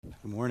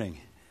morning.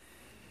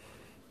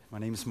 My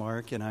name is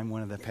Mark, and I'm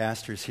one of the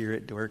pastors here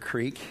at Door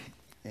Creek.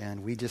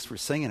 And we just were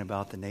singing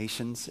about the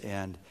nations.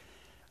 And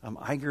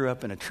I grew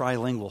up in a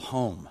trilingual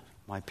home.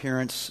 My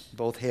parents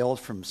both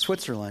hailed from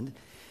Switzerland.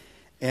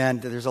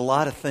 And there's a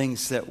lot of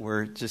things that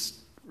were just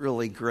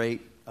really great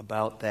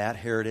about that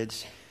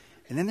heritage.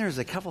 And then there's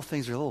a couple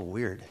things that are a little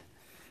weird.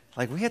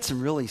 Like we had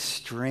some really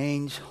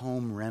strange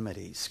home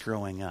remedies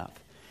growing up.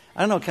 I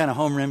don't know what kind of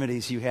home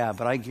remedies you have,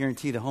 but I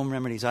guarantee the home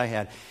remedies I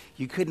had,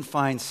 you couldn't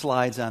find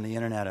slides on the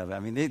internet of it. I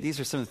mean, these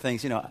are some of the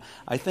things,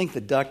 I think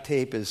the duct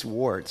tape is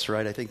warts,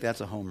 right? I think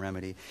that's a home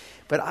remedy.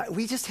 But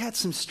we just had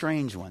some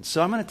strange ones.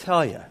 So I'm going to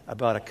tell you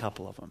about a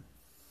couple of them.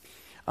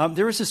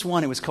 There was this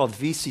one, it was called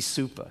Weisse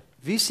Suppe.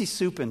 Weisse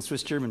Suppe in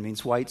Swiss German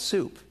means white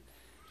soup.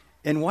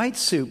 And white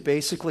soup,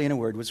 basically in a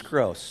word, was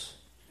gross.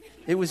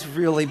 It was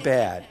really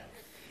bad.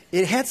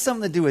 It had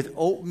something to do with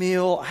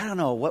oatmeal. I don't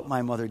know what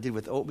my mother did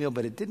with oatmeal,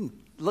 but it didn't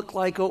look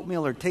like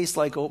oatmeal or taste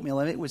like oatmeal,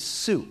 and it was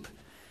soup.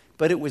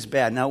 But it was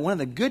bad. Now, one of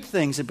the good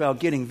things about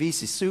getting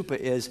Weisse Suppe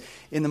is,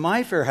 in the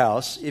My Fair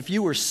house, if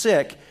you were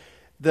sick,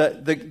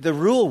 the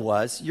rule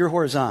was you're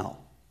horizontal.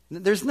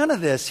 There's none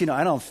of this,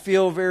 I don't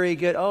feel very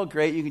good. Oh,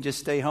 great, you can just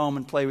stay home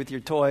and play with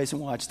your toys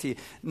and watch TV.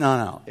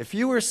 No. If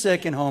you were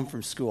sick and home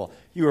from school,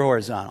 you were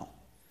horizontal.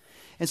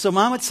 And so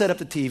Mom would set up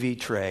the TV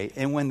tray,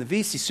 and when the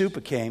Weisse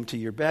Suppe came to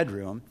your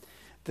bedroom,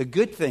 the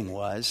good thing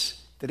was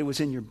that it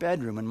was in your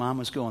bedroom, and Mom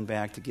was going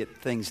back to get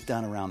things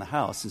done around the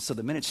house. And so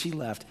the minute she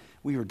left,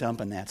 we were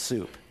dumping that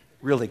soup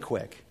really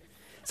quick.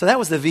 So that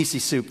was the Weisse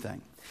Suppe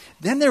thing.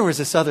 Then there was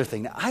this other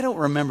thing. Now, I don't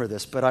remember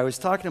this, but I was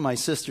talking to my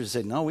sisters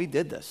and said, no, we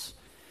did this.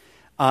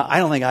 I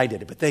don't think I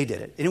did it, but they did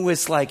it. And it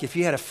was like if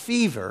you had a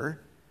fever,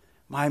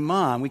 my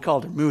mom, we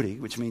called her Moody,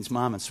 which means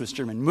mom in Swiss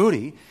German,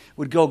 Moody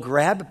would go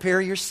grab a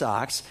pair of your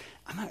socks.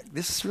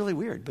 This is really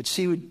weird, but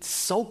she would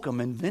soak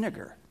them in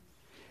vinegar.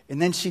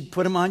 And then she'd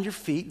put them on your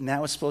feet, and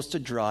that was supposed to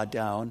draw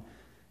down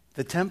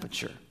the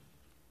temperature.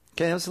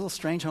 Okay, that was a little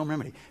strange home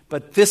remedy.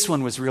 But this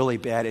one was really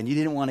bad, and you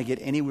didn't want to get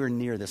anywhere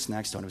near this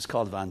next one. It was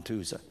called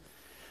Ventouse.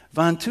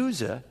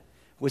 Ventouse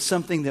was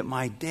something that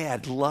my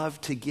dad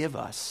loved to give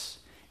us.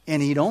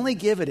 And he'd only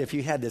give it if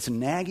you had this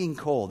nagging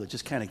cold that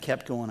just kind of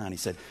kept going on. He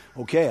said,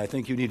 okay, I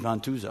think you need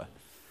Ventouse.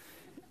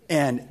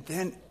 And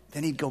then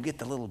he'd go get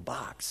the little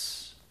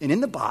box. And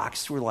in the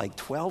box were like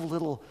 12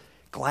 little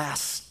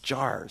glass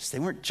jars. They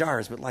weren't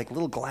jars, but like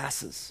little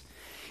glasses.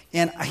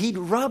 And he'd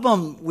rub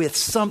them with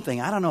something.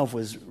 I don't know if it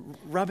was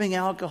rubbing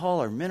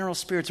alcohol or mineral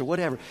spirits or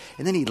whatever.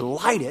 And then he'd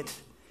light it.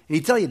 And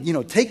he'd tell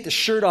you, take the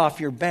shirt off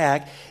your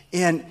back.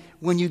 And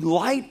when you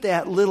light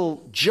that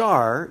little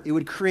jar, it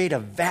would create a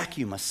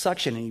vacuum, a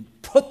suction. And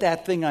he'd put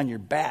that thing on your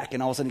back.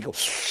 And all of a sudden he'd go,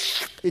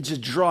 it's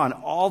just drawing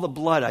all the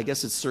blood. I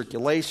guess it's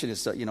circulation.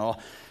 It's,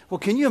 Well,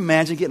 can you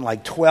imagine getting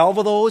like 12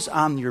 of those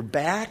on your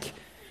back?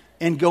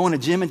 And going to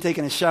the gym and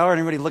taking a shower, and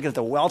everybody looking at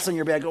the welts on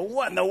your back, go,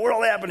 what in the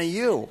world happened to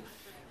you?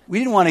 We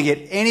didn't want to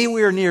get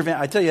anywhere near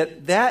I tell you,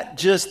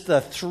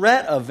 the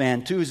threat of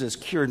Ventouses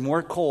cured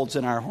more colds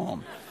in our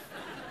home.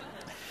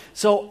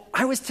 So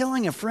I was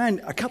telling a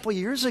friend a couple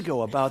years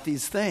ago about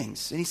these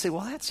things, and he said,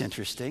 well, that's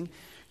interesting.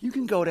 You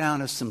can go down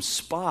to some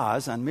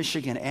spas on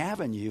Michigan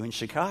Avenue in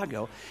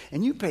Chicago,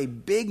 and you pay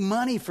big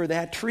money for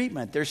that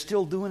treatment. They're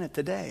still doing it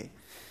today.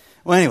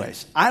 Well,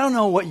 anyways, I don't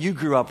know what you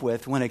grew up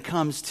with when it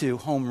comes to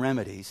home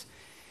remedies,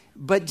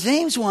 but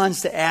James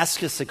wants to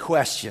ask us a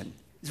question.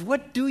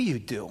 What do you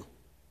do?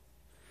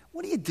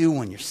 What do you do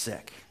when you're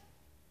sick?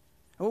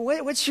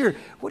 What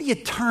do you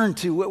turn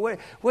to?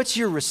 What's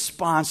your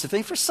response to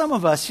things? For some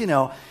of us,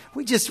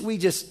 we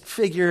just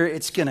figure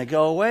it's going to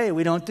go away.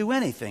 We don't do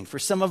anything. For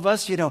some of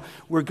us,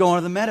 we're going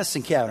to the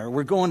medicine cabinet.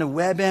 We're going to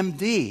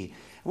WebMD.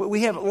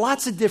 We have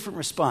lots of different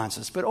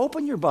responses. But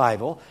open your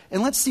Bible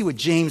and let's see what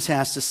James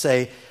has to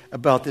say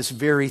about this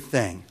very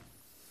thing.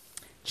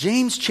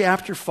 James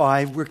chapter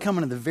 5, we're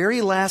coming to the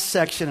very last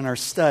section in our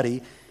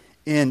study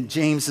in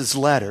James's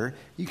letter.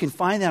 You can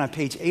find that on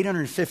page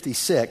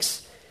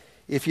 856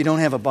 if you don't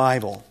have a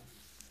Bible.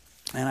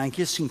 And I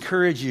just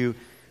encourage you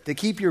to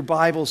keep your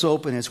Bibles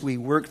open as we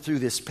work through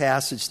this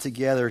passage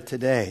together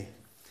today.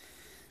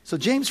 So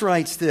James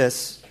writes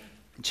this,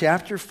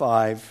 chapter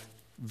 5,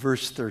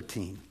 verse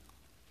 13.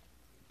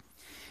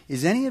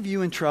 Is any of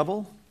you in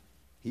trouble?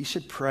 He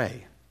should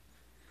pray.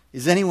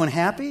 Is anyone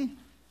happy?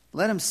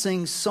 Let him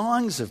sing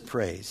songs of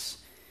praise.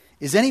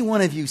 Is any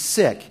one of you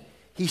sick?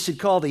 He should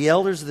call the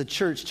elders of the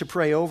church to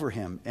pray over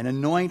him and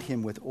anoint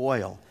him with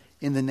oil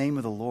in the name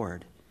of the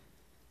Lord.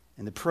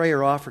 And the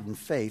prayer offered in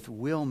faith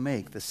will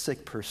make the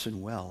sick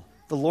person well.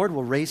 The Lord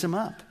will raise him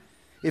up.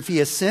 If he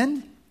has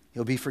sinned,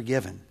 he'll be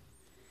forgiven.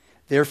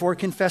 Therefore,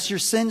 confess your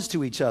sins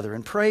to each other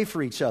and pray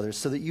for each other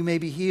so that you may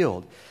be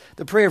healed.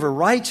 The prayer of a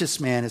righteous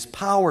man is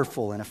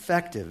powerful and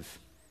effective.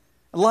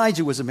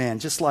 Elijah was a man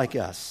just like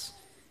us.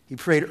 He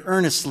prayed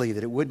earnestly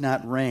that it would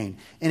not rain,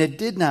 and it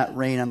did not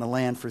rain on the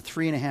land for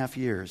 3.5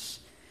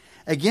 years.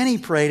 Again he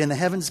prayed, and the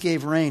heavens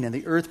gave rain, and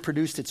the earth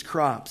produced its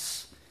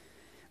crops.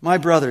 My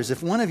brothers,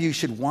 if one of you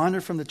should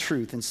wander from the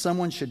truth and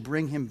someone should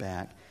bring him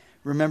back,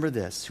 remember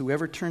this: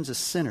 whoever turns a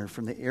sinner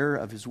from the error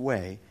of his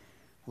way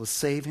will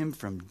save him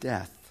from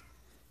death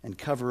and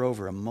cover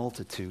over a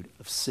multitude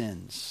of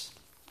sins.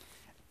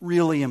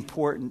 Really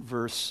important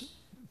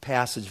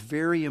passage,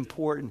 very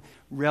important,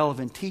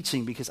 relevant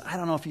teaching, because I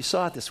don't know if you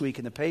saw it this week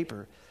in the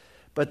paper,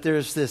 but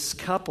there's this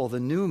couple, the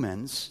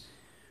Newmans,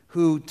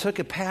 who took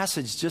a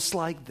passage just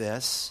like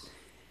this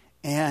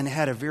and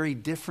had a very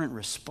different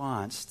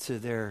response to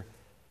their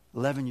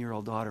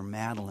 11-year-old daughter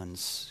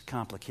Madeline's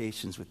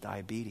complications with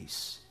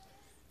diabetes.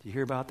 Do you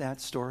hear about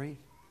that story?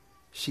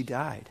 She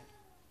died.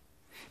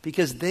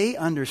 Because they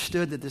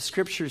understood that the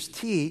scriptures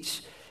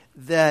teach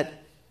that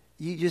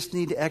you just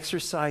need to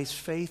exercise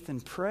faith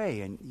and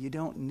pray, and you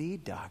don't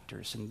need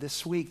doctors. And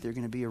this week they're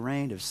going to be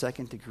arraigned of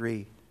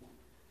second-degree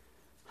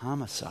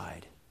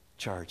homicide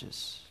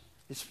charges.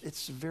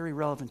 It's very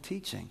relevant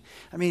teaching.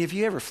 I mean, if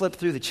you ever flip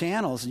through the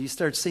channels and you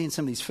start seeing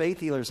some of these faith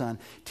healers on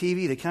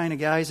TV, the kind of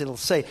guys that'll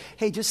say,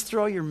 hey, just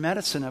throw your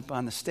medicine up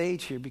on the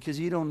stage here because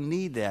you don't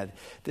need that.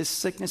 This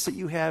sickness that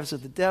you have is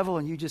of the devil,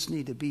 and you just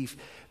need to be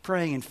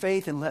praying in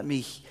faith and let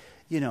me,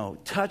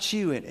 touch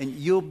you and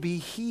you'll be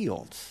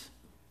healed.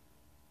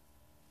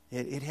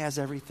 It has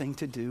everything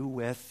to do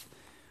with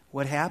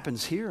what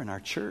happens here in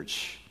our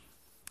church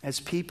as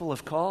people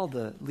have called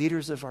the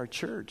leaders of our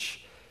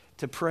church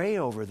to pray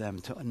over them,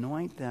 to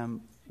anoint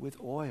them with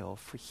oil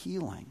for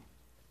healing.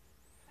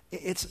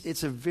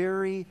 It's a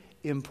very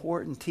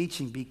important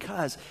teaching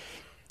because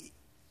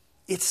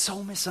it's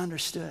so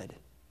misunderstood.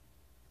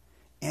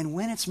 And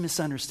when it's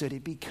misunderstood,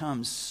 it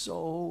becomes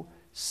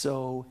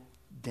so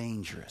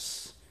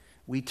dangerous.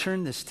 We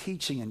turn this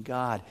teaching in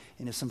God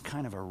into some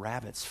kind of a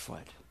rabbit's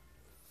foot.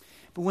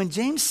 But when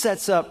James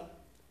sets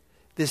up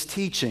this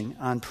teaching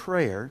on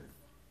prayer,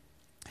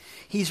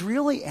 he's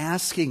really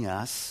asking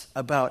us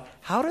about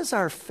how does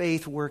our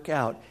faith work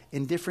out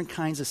in different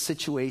kinds of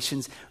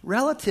situations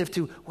relative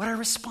to what our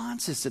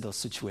response is to those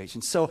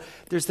situations. So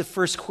there's the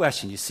first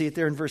question. You see it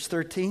there in verse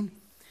 13?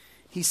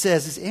 He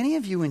says, is any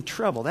of you in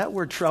trouble? That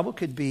word trouble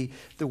could be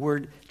the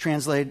word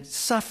translated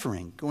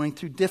suffering, going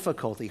through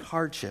difficulty,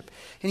 hardship.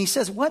 And he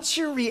says, what's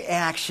your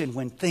reaction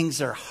when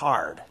things are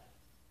hard?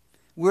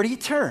 Where do you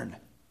turn?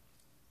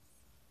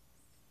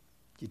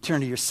 Do you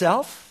turn to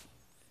yourself?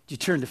 Do you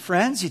turn to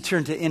friends? Do you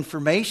turn to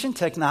information,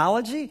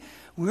 technology?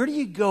 Where do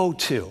you go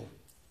to?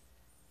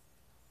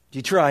 Do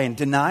you try and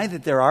deny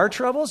that there are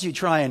troubles? Do you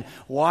try and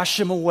wash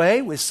them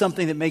away with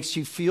something that makes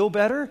you feel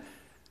better?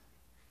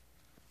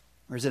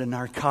 Or is it a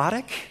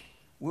narcotic?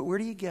 Where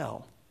do you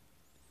go?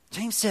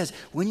 James says,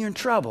 when you're in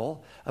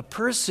trouble, a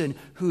person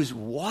who's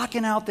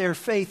walking out their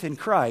faith in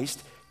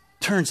Christ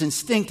turns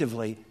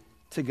instinctively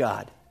to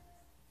God.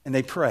 And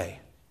they pray.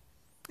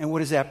 And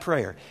what is that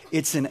prayer?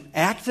 It's an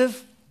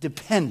active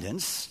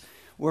dependence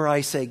where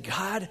I say,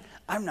 God,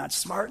 I'm not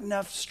smart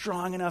enough,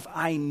 strong enough.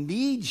 I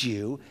need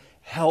you.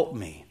 Help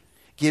me.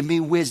 Give me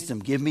wisdom.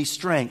 Give me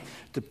strength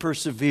to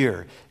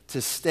persevere,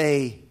 to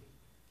stay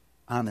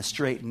on the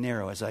straight and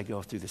narrow as I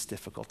go through this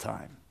difficult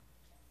time.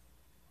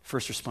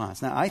 First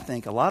response. Now, I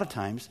think a lot of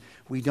times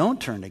we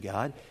don't turn to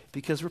God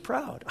because we're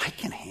proud. I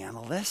can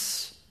handle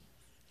this.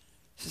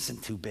 This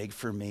isn't too big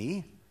for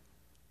me.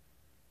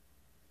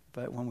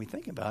 But when we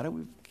think about it,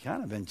 we've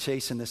kind of been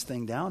chasing this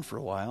thing down for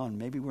a while, and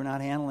maybe we're not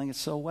handling it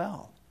so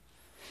well.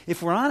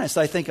 If we're honest,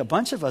 I think a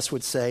bunch of us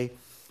would say,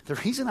 the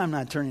reason I'm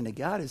not turning to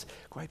God is,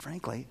 quite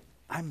frankly,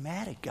 I'm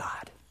mad at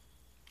God.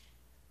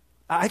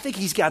 I think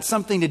he's got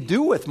something to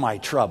do with my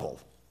trouble.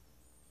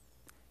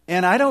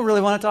 And I don't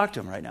really want to talk to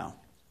him right now.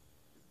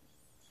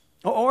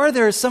 Or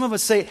there's some of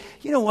us say,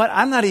 you know what,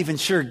 I'm not even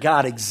sure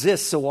God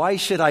exists, so why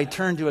should I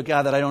turn to a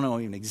God that I don't know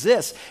even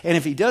exists? And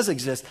if he does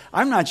exist,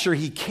 I'm not sure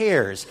he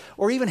cares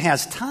or even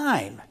has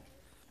time.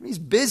 He's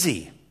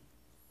busy.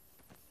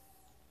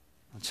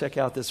 Well, check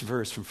out this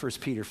verse from 1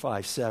 Peter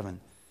 5:7.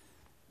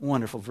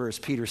 Wonderful verse.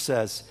 Peter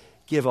says,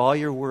 give all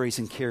your worries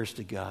and cares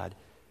to God.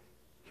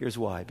 Here's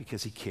why.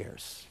 Because he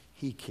cares.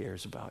 He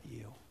cares about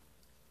you.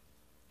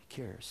 He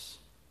cares.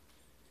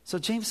 So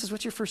James says,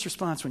 what's your first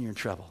response when you're in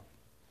trouble?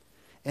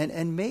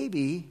 And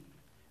maybe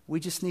we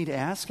just need to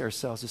ask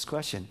ourselves this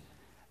question.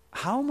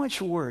 How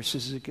much worse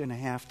is it going to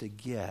have to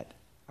get,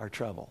 our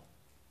trouble,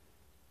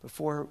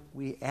 before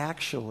we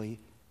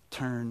actually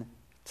turn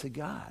to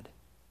God?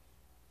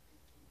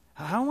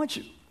 How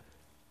much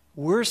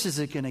worse is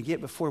it going to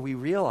get before we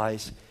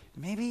realize,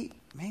 maybe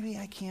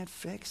I can't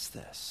fix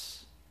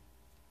this?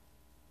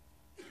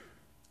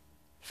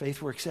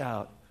 Faith works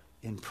out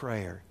in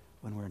prayer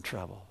when we're in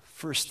trouble.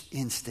 First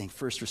instinct,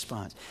 first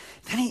response.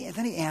 Then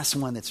he asks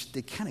one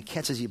that kind of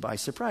catches you by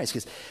surprise,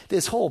 because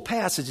this whole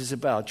passage is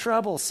about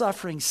trouble,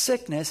 suffering,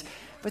 sickness.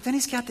 But then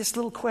he's got this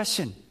little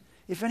question: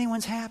 if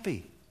anyone's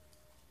happy.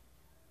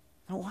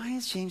 Now, why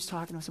is James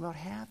talking to us about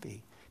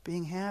happy,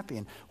 being happy?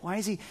 And why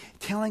is he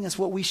telling us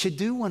what we should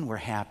do when we're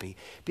happy?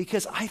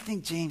 Because I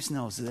think James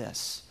knows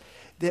this,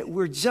 that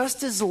we're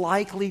just as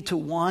likely to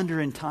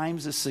wander in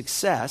times of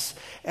success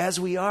as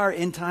we are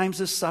in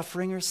times of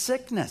suffering or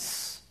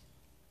sickness.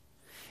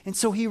 And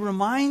so he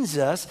reminds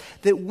us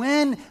that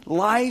when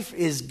life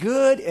is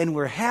good and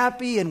we're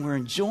happy and we're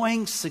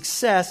enjoying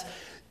success,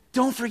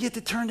 don't forget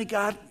to turn to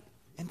God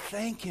and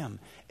thank him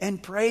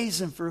and praise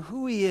him for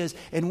who he is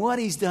and what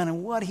he's done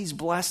and what he's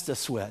blessed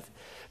us with.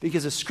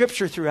 Because the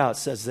scripture throughout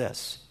says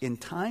this: in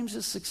times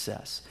of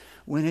success,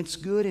 when it's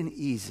good and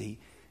easy,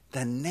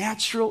 the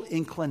natural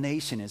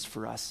inclination is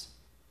for us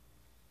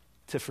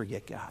to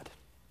forget God.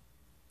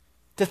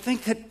 To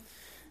think that,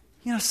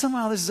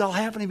 somehow this is all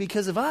happening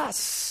because of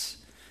us.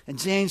 And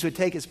James would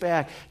take us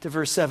back to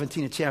verse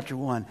 17 of chapter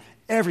 1.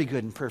 Every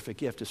good and perfect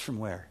gift is from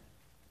where?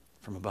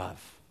 From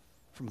above,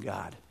 from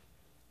God.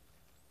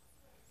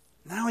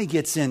 Now he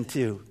gets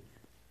into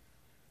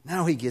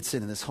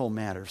this whole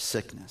matter of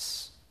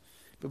sickness.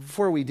 But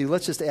before we do,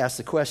 let's just ask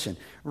the question.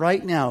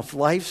 Right now, if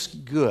life's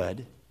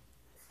good,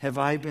 have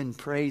I been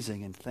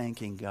praising and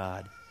thanking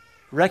God?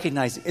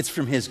 Recognize it's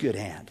from his good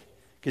hand.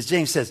 Because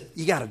James says,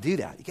 you got to do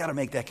that. You got to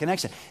make that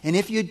connection. And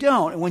if you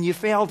don't, and when you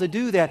fail to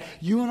do that,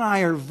 you and I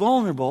are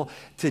vulnerable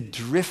to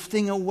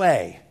drifting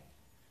away,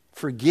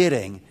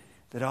 forgetting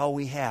that all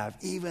we have,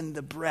 even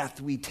the breath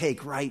we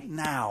take right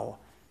now,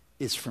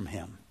 is from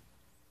him.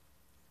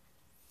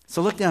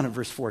 So look down at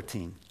verse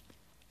 14.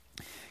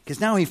 Because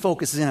now he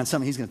focuses in on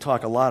something he's going to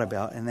talk a lot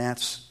about, and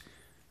that's,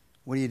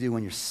 what do you do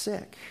when you're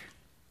sick?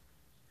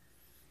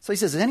 So he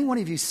says, is any one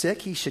of you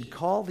sick? He should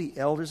call the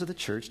elders of the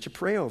church to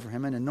pray over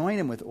him and anoint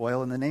him with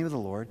oil in the name of the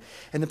Lord.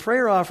 And the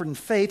prayer offered in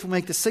faith will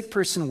make the sick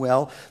person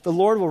well. The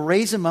Lord will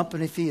raise him up,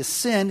 and if he has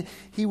sinned,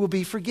 he will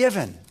be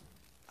forgiven.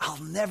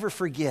 I'll never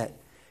forget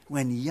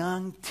when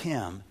young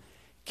Tim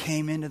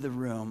came into the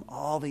room.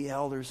 All the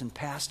elders and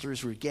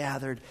pastors were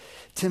gathered.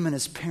 Tim and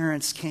his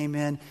parents came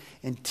in,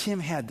 and Tim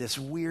had this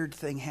weird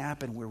thing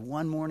happen where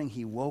one morning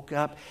he woke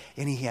up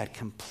and he had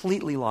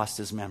completely lost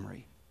his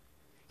memory.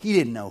 He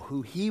didn't know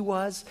who he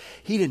was.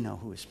 He didn't know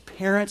who his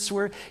parents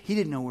were. He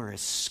didn't know where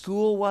his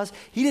school was.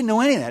 He didn't know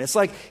any of that. It's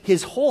like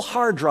his whole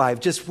hard drive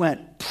just went,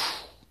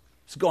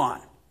 it's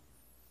gone.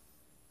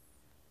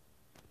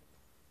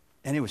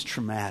 And it was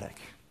traumatic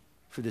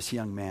for this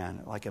young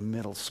man, like a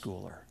middle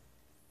schooler,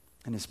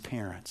 and his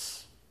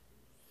parents.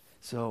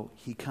 So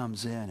he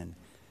comes in and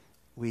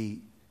we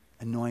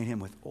anoint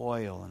him with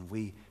oil and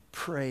we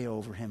pray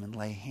over him and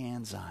lay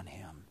hands on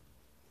him.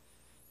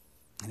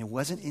 And it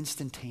wasn't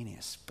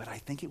instantaneous, but I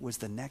think it was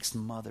the next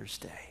Mother's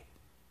Day.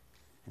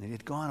 And it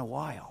had gone a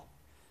while.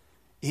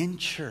 In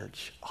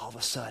church, all of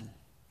a sudden,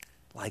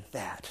 like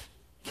that,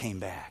 came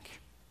back.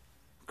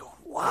 Going,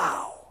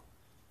 wow.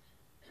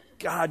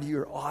 God,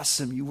 you're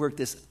awesome. You worked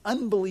this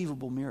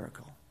unbelievable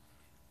miracle.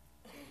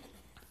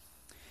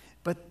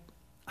 But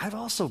I've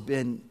also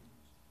been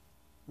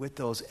with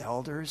those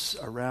elders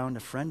around a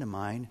friend of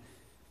mine,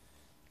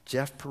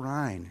 Jeff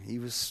Perrine. He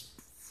was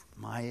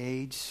my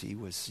age. He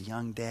was a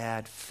young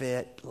dad,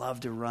 fit,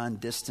 loved to run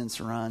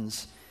distance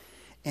runs.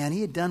 And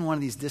he had done one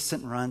of these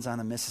distant runs on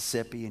the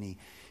Mississippi, and he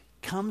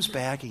comes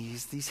back and he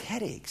has these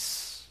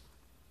headaches.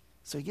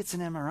 So he gets an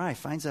MRI,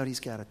 finds out he's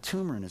got a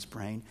tumor in his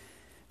brain.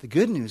 The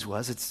good news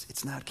was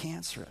it's not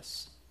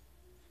cancerous.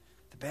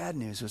 The bad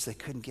news was they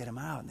couldn't get him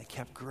out, and they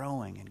kept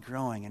growing and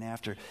growing. And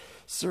after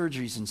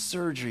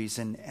surgeries,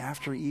 and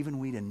after even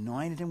we'd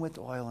anointed him with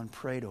oil and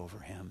prayed over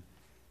him,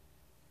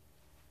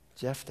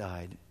 Jeff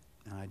died,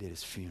 and I did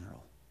his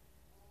funeral.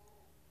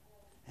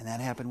 And that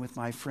happened with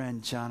my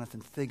friend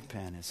Jonathan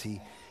Thigpen as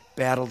he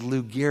battled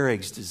Lou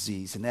Gehrig's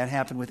disease. And that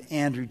happened with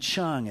Andrew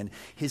Chung and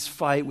his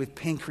fight with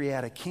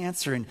pancreatic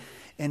cancer.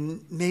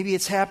 And maybe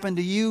it's happened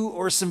to you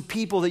or some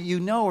people that you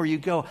know, or you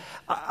go,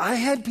 I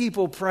had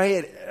people pray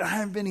it, I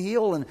haven't been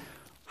healed. And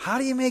how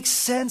do you make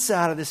sense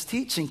out of this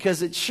teaching?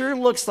 Because it sure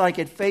looks like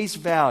at face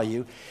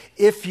value,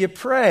 if you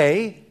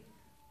pray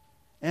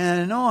and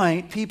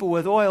anoint people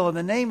with oil in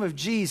the name of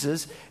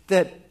Jesus,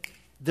 that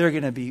they're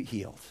going to be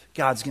healed.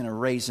 God's going to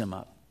raise them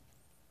up.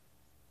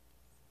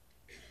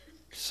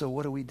 So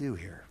what do we do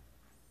here?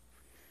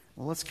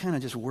 Well, let's kind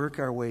of just work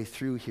our way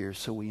through here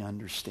so we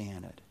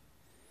understand it.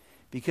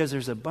 Because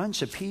there's a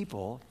bunch of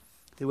people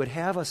that would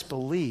have us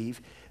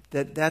believe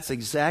that that's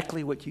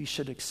exactly what you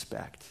should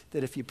expect.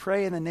 That if you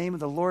pray in the name of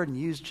the Lord and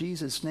use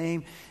Jesus'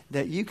 name,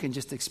 that you can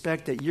just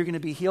expect that you're going to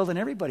be healed and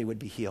everybody would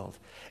be healed.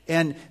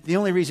 And the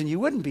only reason you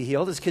wouldn't be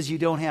healed is because you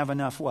don't have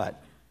enough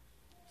what?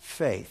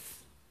 Faith.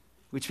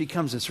 Which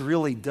becomes this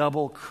really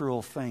double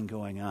cruel thing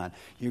going on.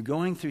 You're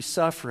going through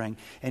suffering,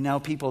 and now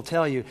people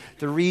tell you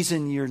the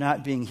reason you're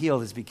not being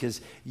healed is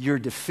because you're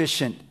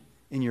deficient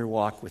in your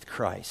walk with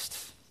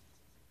Christ.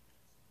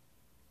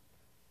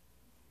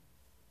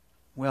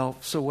 Well,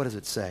 so what does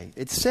it say?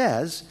 It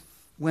says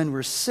when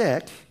we're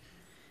sick,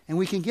 and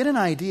we can get an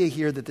idea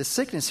here that the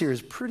sickness here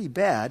is pretty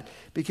bad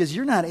because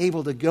you're not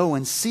able to go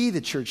and see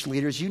the church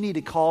leaders. You need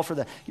to call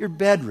for you're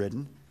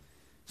bedridden.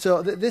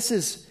 So this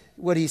is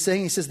what he's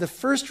saying. He says the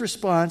first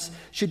response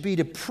should be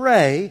to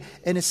pray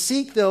and to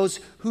seek those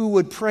who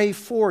would pray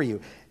for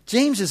you.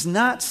 James is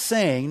not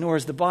saying, nor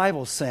is the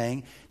Bible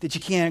saying, that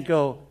you can't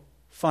go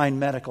find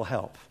medical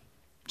help.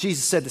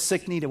 Jesus said the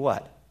sick need a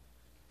what?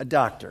 A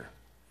doctor.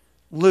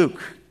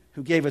 Luke,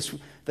 who gave us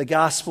the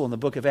gospel in the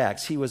book of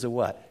Acts, he was a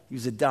what? He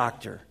was a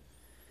doctor.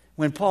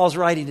 When Paul's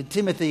writing to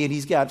Timothy and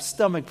he's got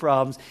stomach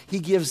problems, he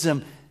gives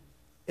him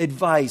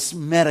advice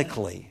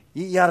medically.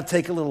 You ought to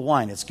take a little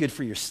wine. It's good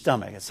for your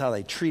stomach. That's how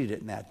they treated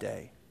it in that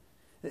day.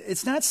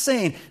 It's not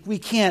saying we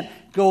can't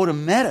go to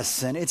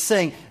medicine. It's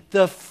saying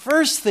the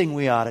first thing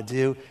we ought to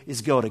do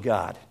is go to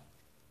God.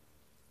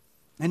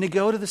 And to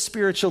go to the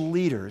spiritual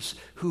leaders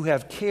who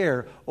have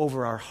care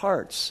over our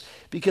hearts.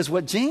 Because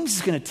what James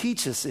is going to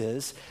teach us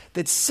is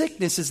that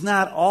sickness is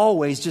not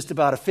always just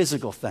about a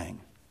physical thing.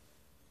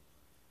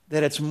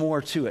 That it's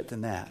more to it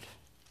than that.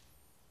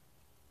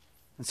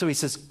 And so he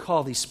says,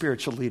 call these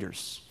spiritual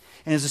leaders.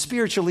 And as the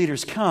spiritual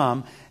leaders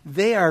come,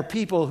 they are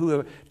people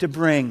who are to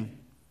bring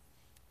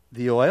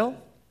the oil,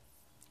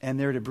 and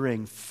they're to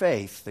bring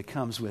faith that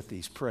comes with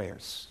these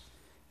prayers.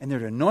 And they're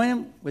to anoint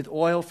them with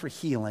oil for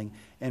healing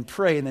and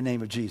pray in the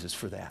name of Jesus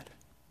for that.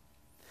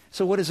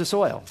 So what is this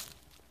oil?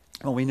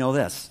 Well, we know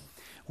this.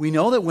 We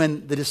know that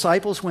when the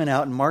disciples went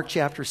out in Mark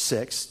chapter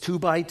 6, 2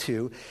 by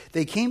 2,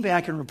 they came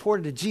back and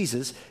reported to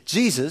Jesus,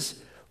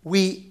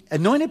 we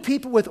anointed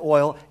people with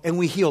oil and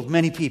we healed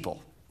many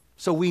people.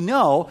 So we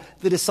know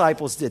the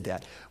disciples did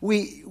that.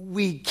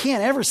 We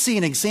can't ever see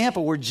an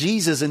example where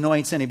Jesus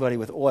anoints anybody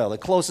with oil. The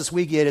closest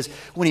we get is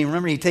when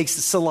he takes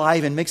the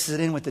saliva and mixes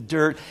it in with the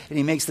dirt, and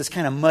he makes this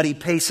kind of muddy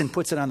paste and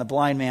puts it on the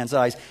blind man's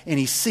eyes, and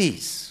he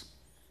sees.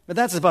 But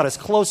that's about as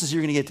close as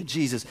you're going to get to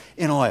Jesus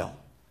in oil.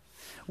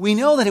 We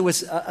know that it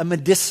was a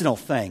medicinal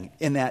thing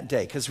in that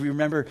day, because we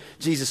remember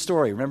Jesus'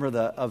 story. Remember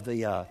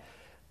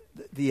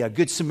the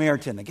Good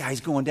Samaritan. The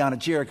guy's going down to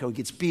Jericho. He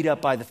gets beat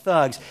up by the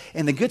thugs.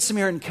 And the Good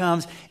Samaritan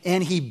comes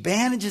and he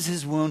bandages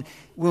his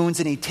wounds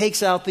and he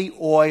takes out the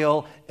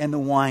oil and the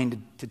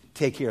wine to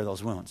take care of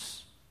those wounds.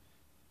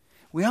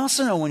 We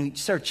also know when we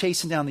start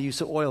chasing down the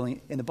use of oil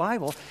in the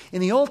Bible, in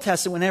the Old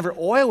Testament, whenever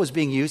oil was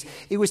being used,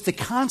 it was to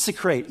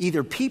consecrate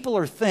either people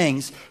or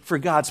things for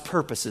God's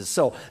purposes.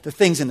 So the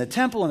things in the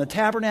temple and the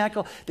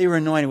tabernacle, they were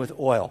anointed with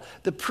oil.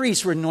 The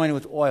priests were anointed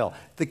with oil.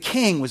 The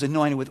king was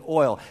anointed with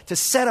oil to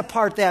set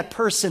apart that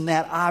person,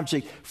 that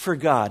object for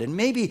God. And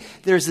maybe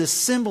there's this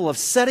symbol of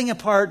setting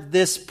apart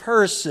this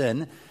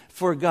person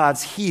for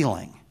God's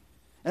healing.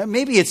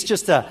 Maybe it's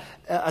just a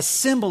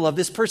symbol of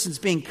this person's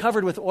being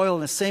covered with oil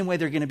in the same way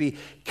they're going to be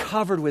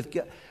covered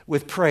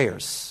with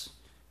prayers,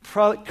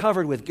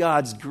 covered with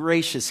God's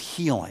gracious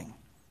healing.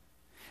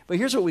 But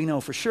here's what we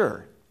know for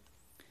sure.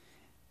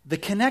 The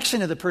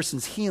connection of the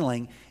person's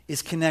healing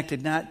is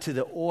connected not to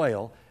the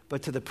oil,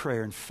 but to the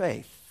prayer and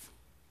faith.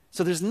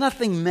 So there's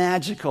nothing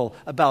magical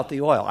about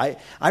the oil.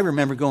 I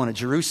remember going to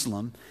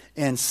Jerusalem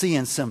and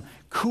seeing some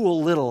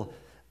cool little,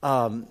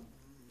 I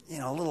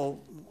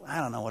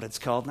don't know what it's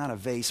called, not a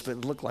vase, but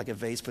it looked like a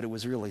vase, but it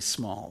was really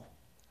small.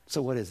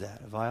 So what is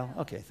that, a vial?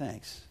 Okay,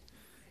 thanks.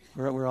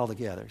 We're all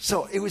together.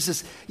 So it was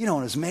this, it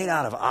was made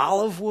out of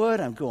olive wood.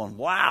 I'm going,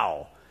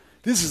 wow,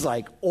 this is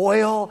like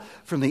oil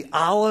from the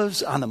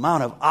olives on the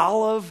Mount of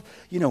Olive,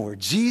 where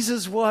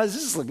Jesus was.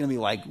 This is going to be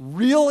like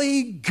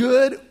really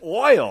good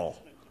oil.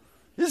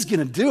 This is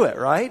going to do it,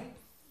 right?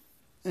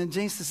 And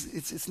James says,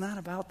 it's not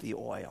about the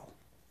oil.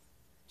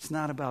 It's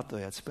not about the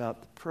oil. It's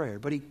about the prayer.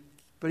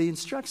 But he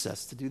instructs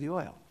us to do the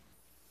oil.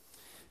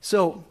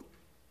 So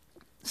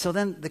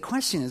then the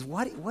question is,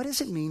 what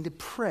does it mean to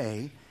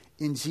pray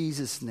in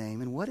Jesus'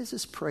 name? And what is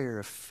this prayer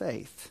of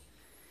faith?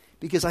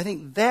 Because I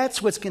think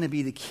that's what's going to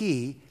be the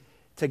key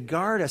to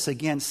guard us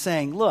against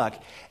saying, look,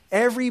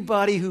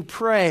 everybody who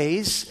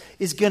prays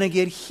is going to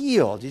get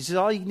healed.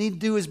 All you need to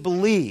do is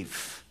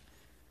believe.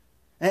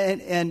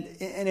 And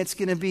it's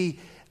going to be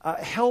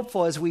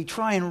helpful as we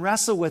try and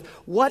wrestle with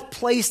what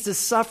place does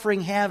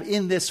suffering have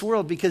in this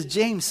world, because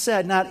James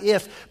said not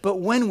if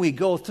but when we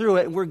go through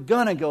it. We're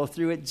going to go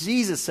through it.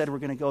 Jesus said we're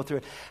going to go through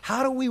it.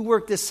 How do we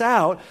work this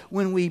out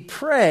when we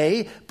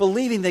pray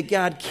believing that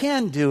God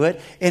can do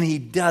it and he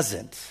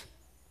doesn't?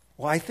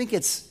 Well, I think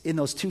it's in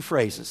those two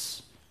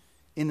phrases,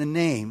 in the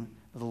name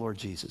of the Lord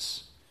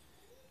Jesus.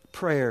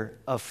 Prayer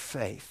of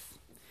faith.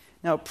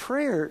 Now,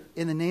 prayer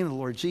in the name of the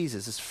Lord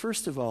Jesus is,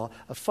 first of all,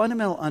 a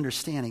fundamental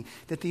understanding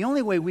that the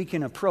only way we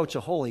can approach a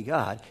holy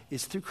God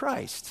is through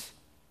Christ.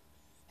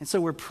 And so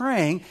we're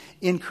praying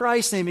in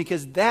Christ's name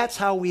because that's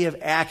how we have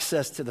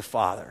access to the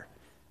Father.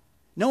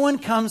 No one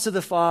comes to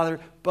the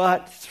Father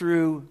but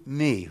through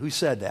me. Who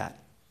said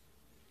that?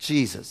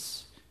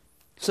 Jesus.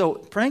 So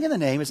praying in the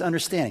name is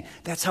understanding.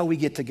 That's how we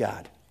get to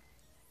God.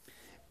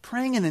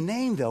 Praying in the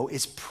name, though,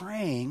 is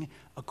praying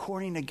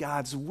according to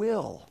God's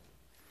will.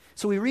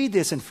 So we read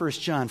this in 1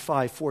 John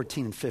 5,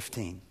 14 and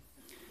 15.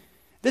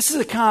 This is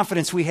the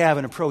confidence we have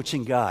in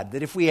approaching God,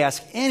 that if we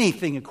ask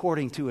anything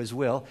according to his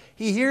will,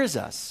 he hears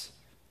us.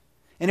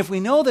 And if we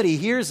know that he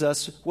hears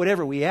us,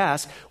 whatever we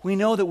ask, we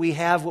know that we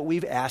have what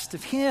we've asked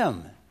of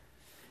him.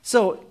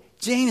 So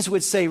James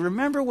would say,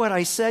 remember what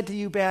I said to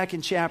you back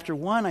in chapter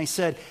 1? I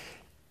said,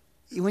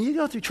 when you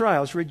go through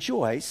trials,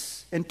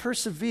 rejoice and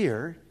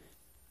persevere,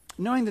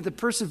 knowing that the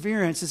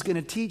perseverance is going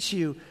to teach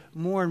you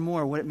more and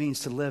more what it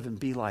means to live and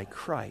be like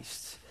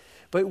Christ.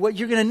 But what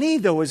you're going to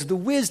need, though, is the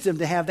wisdom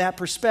to have that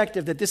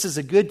perspective that this is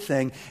a good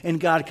thing and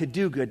God could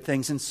do good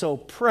things. And so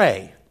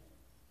pray.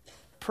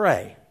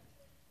 Pray.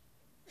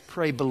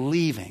 Pray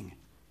believing.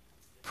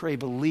 pray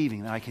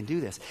believing that I can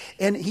do this.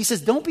 And he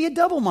says, don't be a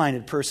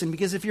double-minded person,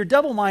 because if you're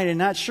double-minded and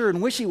not sure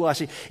and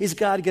wishy-washy, is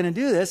God going to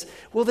do this?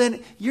 Well,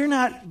 then you're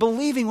not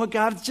believing what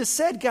God just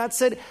said. God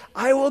said,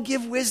 I will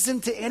give wisdom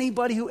to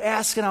anybody who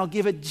asks, and I'll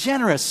give it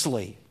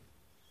generously.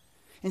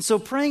 And so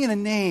praying in the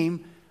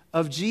name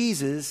of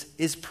Jesus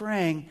is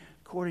praying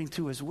according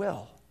to his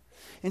will.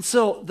 And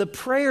so the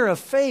prayer of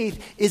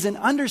faith is an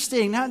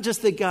understanding not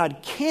just that God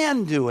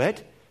can do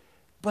it,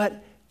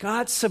 but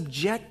God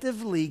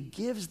subjectively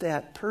gives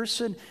that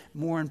person,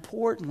 more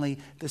importantly,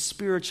 the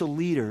spiritual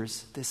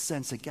leaders, this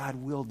sense that God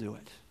will do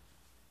it.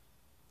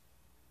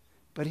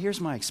 But here's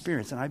my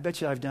experience, and I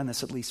bet you I've done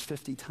this at least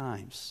 50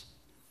 times.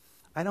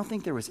 I don't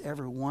think there was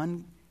ever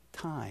one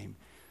time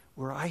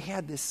where I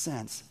had this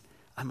sense,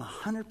 I'm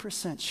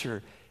 100%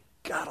 sure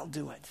God will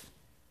do it.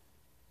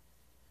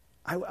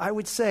 I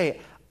would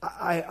say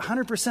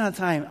 100% of the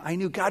time I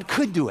knew God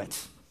could do it,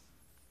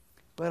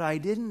 but I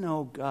didn't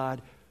know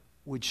God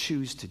would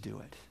choose to do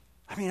it.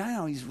 I mean, I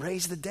know he's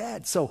raised the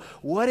dead. So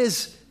what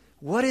is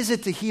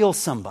it to heal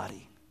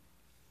somebody?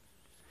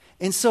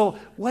 And so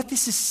what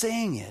this is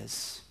saying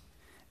is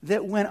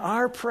that when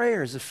our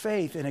prayers of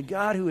faith in a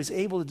God who is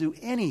able to do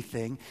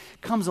anything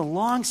comes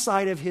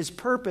alongside of his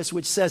purpose,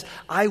 which says,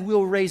 I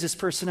will raise this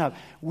person up,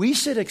 we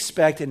should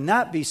expect and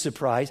not be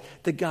surprised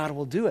that God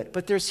will do it.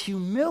 But there's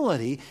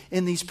humility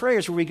in these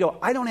prayers where we go,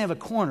 I don't have a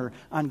corner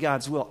on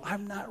God's will.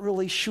 I'm not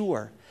really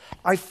sure.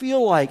 I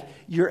feel like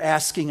you're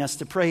asking us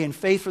to pray in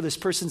faith for this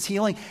person's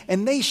healing,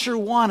 and they sure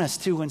want us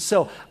to, and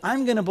so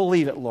I'm going to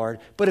believe it,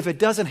 Lord. But if it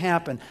doesn't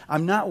happen,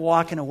 I'm not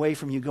walking away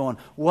from you going,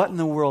 what in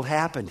the world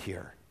happened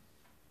here?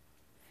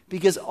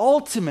 Because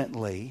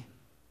ultimately,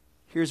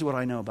 here's what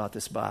I know about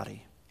this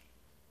body.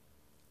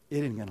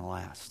 It ain't going to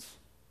last.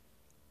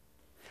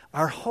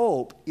 Our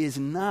hope is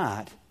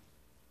not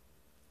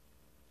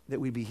that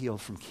we be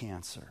healed from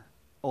cancer,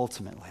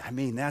 ultimately. I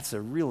mean, that's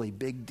a really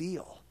big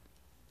deal.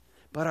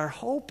 But our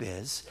hope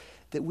is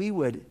that we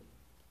would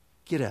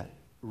get a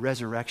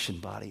resurrection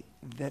body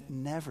that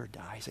never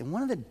dies. And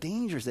one of the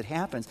dangers that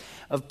happens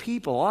of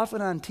people,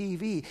 often on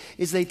TV,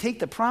 is they take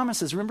the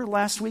promises. Remember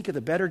last week of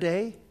the better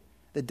day?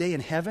 The day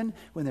in heaven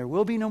when there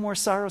will be no more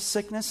sorrow,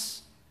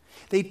 sickness?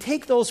 They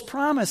take those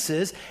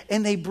promises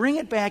and they bring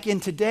it back in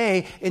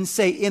today and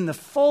say, in the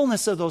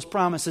fullness of those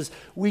promises,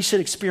 we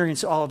should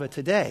experience all of it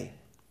today.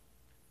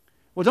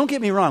 Well, don't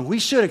get me wrong. We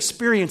should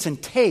experience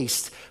and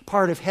taste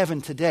part of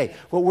heaven today.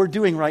 What we're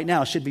doing right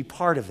now should be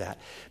part of that.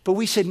 But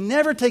we should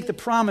never take the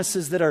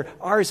promises that are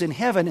ours in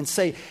heaven and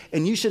say,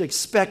 and you should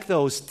expect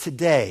those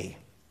today.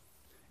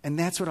 And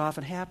that's what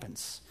often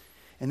happens.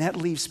 And that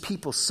leaves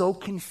people so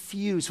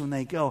confused when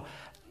they go,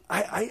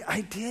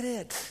 I did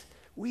it.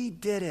 We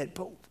did it.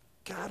 But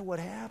God, what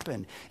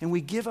happened? And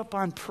we give up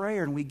on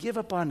prayer and we give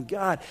up on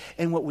God.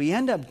 And what we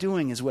end up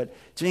doing is what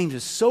James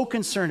is so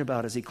concerned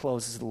about as he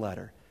closes the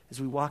letter. As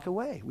we walk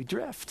away, we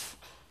drift.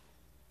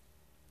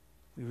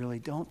 We really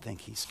don't think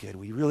he's good.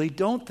 We really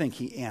don't think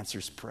he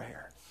answers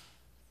prayer.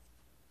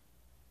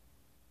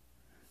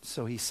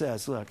 So he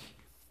says, look,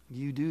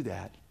 you do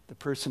that, the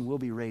person will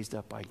be raised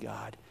up by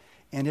God.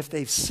 And if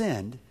they've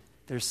sinned,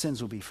 their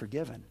sins will be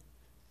forgiven.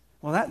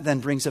 Well, that then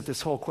brings up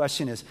this whole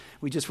question is,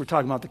 we just were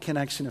talking about the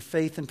connection of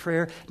faith and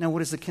prayer. Now,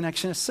 what is the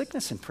connection of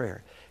sickness and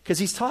prayer? Because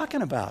he's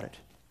talking about it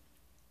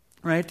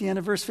right at the end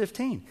of verse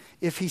 15.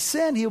 If he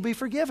sinned, he'll be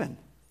forgiven.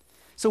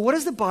 So what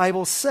does the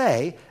Bible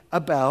say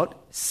about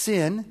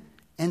sin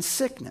and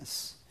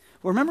sickness?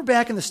 Well, remember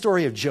back in the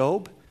story of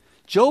Job?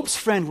 Job's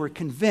friends were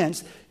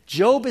convinced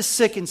Job is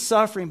sick and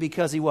suffering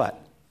because he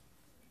what?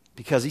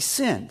 Because he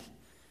sinned.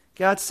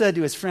 God said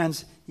to his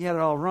friends, you had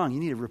it all wrong. You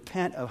need to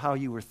repent of how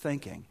you were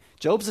thinking.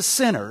 Job's a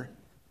sinner,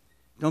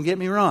 don't get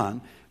me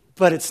wrong,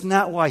 but it's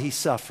not why he's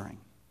suffering.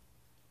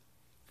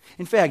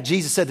 In fact,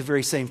 Jesus said the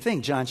very same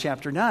thing, John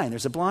chapter 9.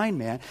 There's a blind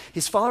man.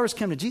 His followers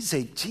come to Jesus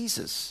and say,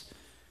 Jesus,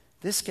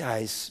 this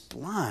guy's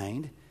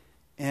blind,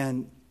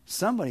 and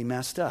somebody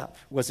messed up.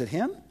 Was it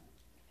him?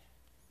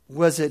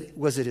 Was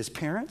it his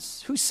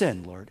parents? Who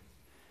sinned, Lord?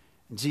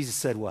 And Jesus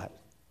said what?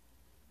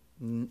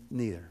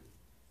 Neither.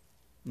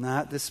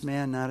 Not this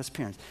man, not his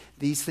parents.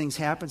 These things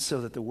happen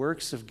so that the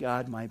works of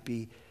God might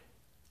be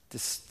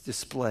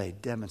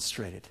displayed,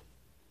 demonstrated.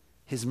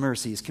 His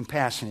mercy, his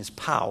compassion, his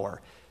power,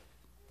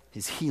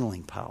 his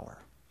healing power.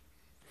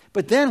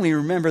 But then we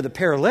remember the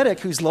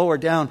paralytic who's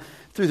lowered down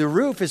through the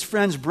roof. His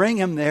friends bring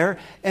him there.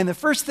 And the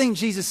first thing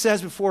Jesus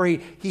says before he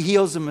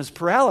heals him is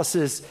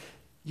paralysis,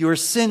 your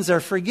sins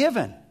are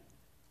forgiven.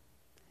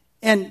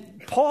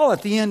 And Paul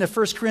at the end of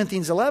 1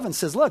 Corinthians 11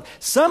 says, look,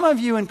 some of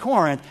you in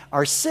Corinth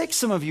are sick,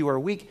 some of you are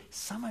weak,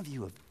 some of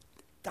you have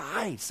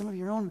died. Some of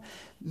your own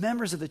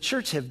members of the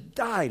church have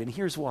died. And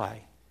here's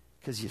why.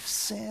 Because you've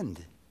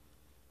sinned.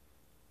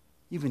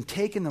 You've been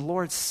taking the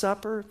Lord's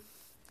Supper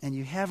and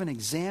you haven't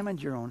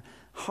examined your own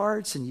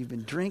hearts, and you've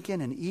been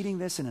drinking and eating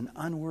this in an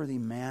unworthy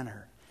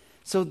manner.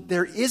 So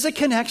there is a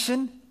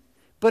connection,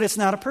 but it's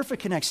not a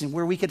perfect connection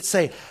where we could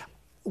say,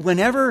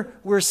 whenever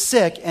we're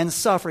sick and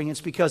suffering,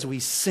 it's because we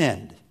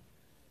sinned.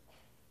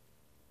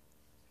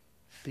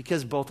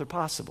 Because both are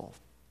possible.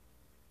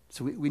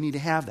 So we need to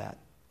have that.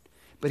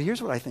 But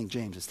here's what I think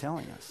James is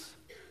telling us.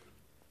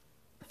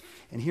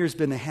 And here's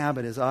been the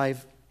habit as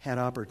I've had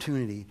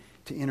opportunity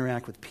to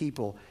interact with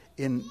people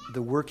in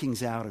the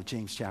workings out of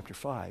James chapter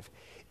 5,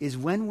 is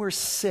when we're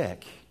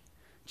sick,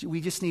 we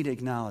just need to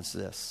acknowledge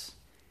this.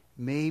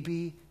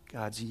 Maybe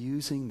God's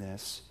using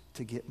this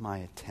to get my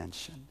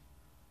attention.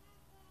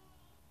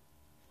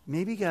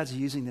 Maybe God's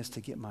using this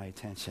to get my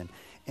attention.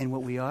 And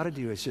what we ought to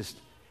do is just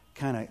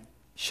kind of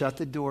shut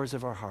the doors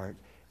of our heart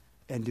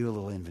and do a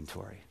little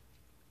inventory.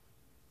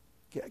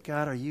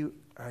 God, are you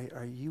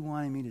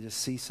wanting me to just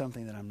see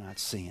something that I'm not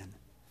seeing?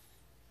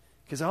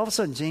 Because all of a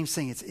sudden, James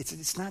saying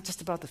it's not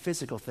just about the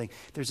physical thing.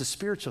 There's a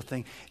spiritual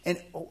thing.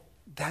 And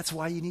that's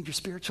why you need your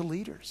spiritual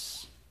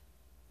leaders.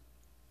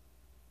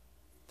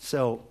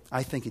 So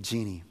I think of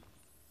Jeannie.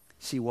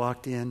 She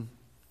walked in.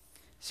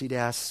 She'd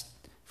asked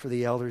for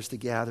the elders to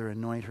gather,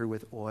 anoint her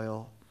with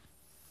oil.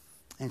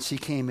 And she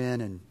came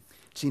in, and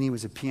Jeannie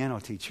was a piano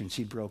teacher, and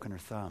she'd broken her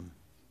thumb.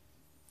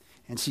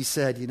 And she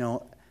said,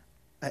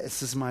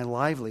 this is my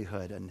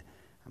livelihood, and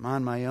I'm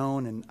on my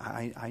own, and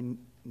I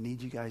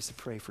need you guys to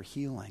pray for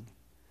healing.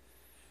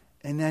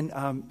 And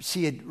then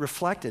she had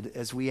reflected,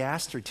 as we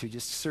asked her to,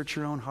 just search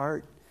her own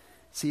heart,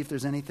 see if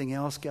there's anything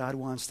else God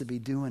wants to be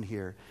doing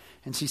here.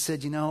 And she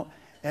said,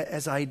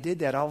 as I did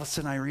that, all of a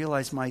sudden I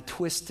realized my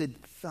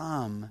twisted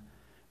thumb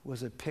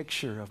was a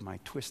picture of my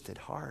twisted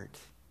heart.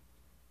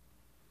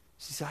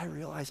 She said, I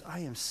realized I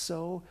am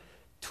so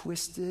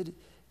twisted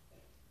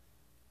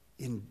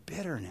in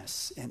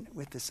bitterness and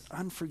with this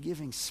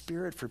unforgiving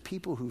spirit for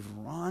people who've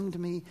wronged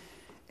me.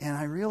 And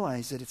I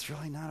realized that it's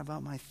really not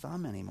about my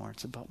thumb anymore.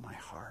 It's about my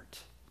heart.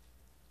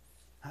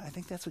 I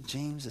think that's what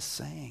James is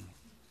saying.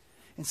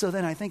 And so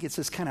then I think it's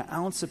this kind of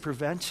ounce of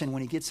prevention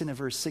when he gets into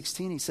verse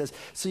 16. He says,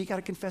 so you got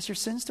to confess your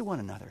sins to one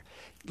another.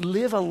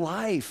 Live a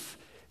life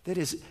that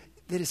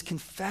is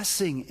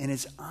confessing and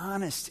is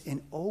honest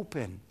and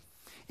open.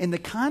 And the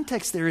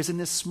context there is in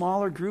this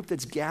smaller group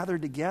that's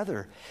gathered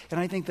together. And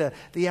I think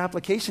the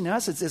application to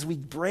us is as we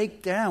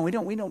break down, we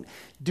don't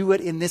do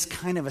it in this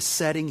kind of a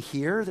setting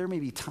here. There may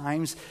be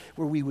times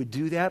where we would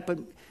do that, but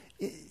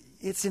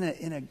it's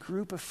in a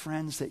group of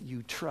friends that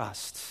you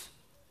trust.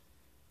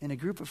 In a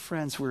group of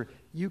friends where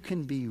you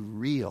can be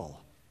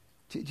real.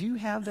 Do you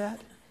have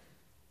that?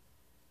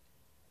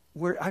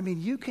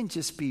 You can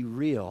just be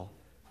real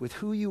with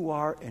who you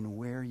are and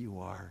where you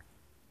are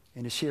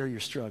and to share your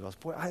struggles.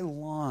 Boy, I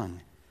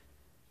long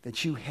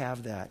that you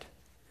have that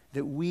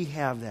we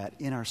have that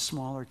in our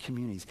smaller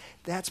communities.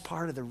 That's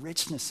part of the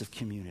richness of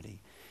community.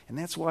 And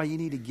that's why you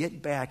need to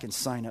get back and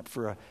sign up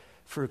for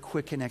a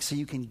Quick Connect so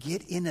you can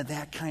get into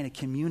that kind of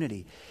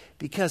community.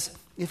 Because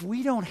if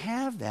we don't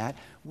have that,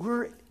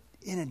 we're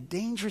in a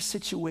dangerous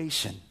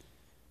situation.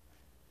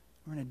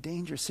 We're in a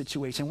dangerous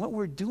situation. What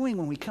we're doing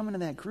when we come into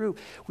that group,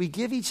 we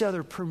give each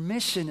other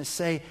permission to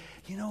say,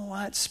 you know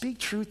what, speak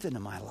truth into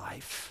my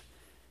life.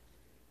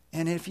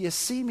 And if you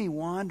see me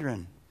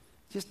wandering,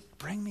 just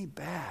bring me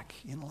back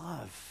in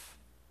love.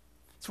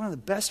 It's one of the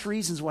best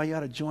reasons why you ought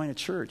to join a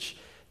church,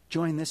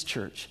 join this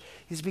church,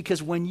 is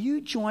because when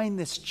you join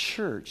this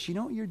church, you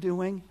know what you're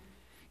doing?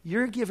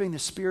 You're giving the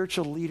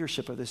spiritual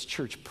leadership of this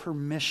church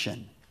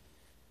permission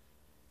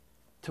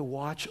to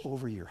watch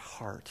over your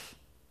heart.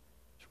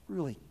 It's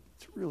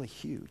really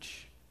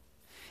huge.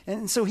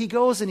 And so he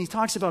goes and he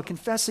talks about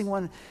confessing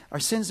our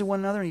sins to one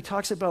another, and he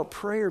talks about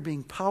prayer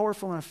being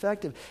powerful and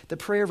effective, the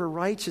prayer of a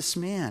righteous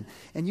man.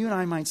 And you and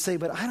I might say,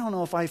 but I don't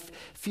know if I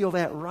feel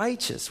that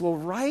righteous. Well,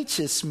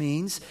 righteous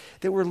means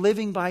that we're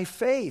living by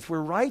faith.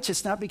 We're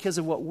righteous not because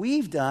of what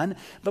we've done,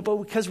 but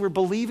because we're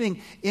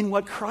believing in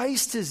what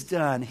Christ has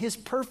done, his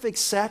perfect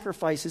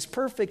sacrifice, his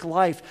perfect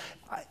life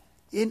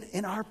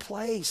in our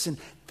place. And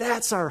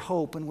that's our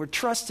hope. And we're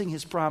trusting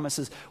his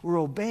promises. We're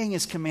obeying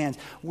his commands.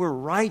 We're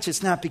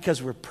righteous not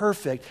because we're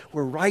perfect.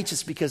 We're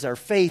righteous because our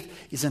faith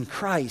is in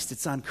Christ.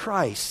 It's on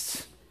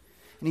Christ.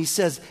 And he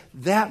says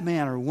that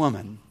man or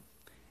woman,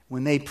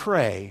 when they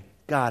pray,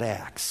 God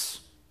acts.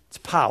 It's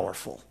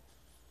powerful.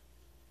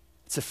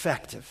 It's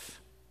effective.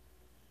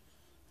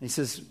 And he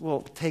says,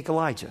 well, take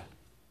Elijah.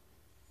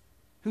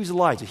 Who's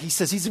Elijah? He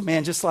says he's a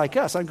man just like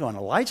us. I'm going,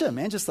 Elijah, a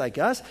man just like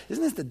us?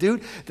 Isn't this the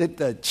dude that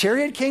the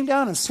chariot came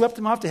down and swept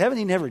him off to heaven?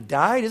 He never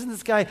died. Isn't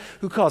this guy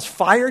who calls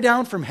fire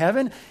down from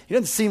heaven? He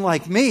doesn't seem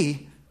like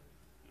me.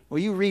 Well,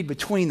 you read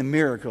between the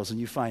miracles and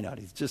you find out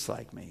he's just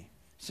like me.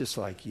 He's just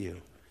like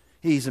you.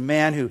 He's a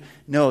man who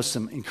knows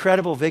some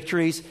incredible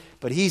victories,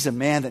 but he's a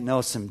man that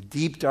knows some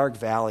deep, dark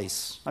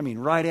valleys.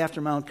 Right after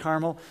Mount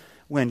Carmel,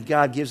 when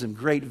God gives him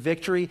great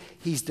victory,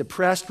 he's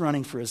depressed,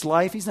 running for his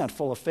life. He's not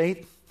full of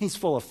faith. He's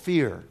full of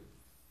fear.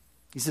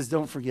 He says,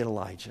 don't forget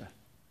Elijah.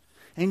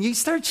 And you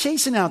start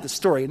chasing out the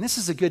story, and this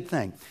is a good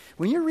thing.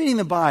 When you're reading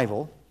the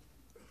Bible,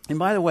 and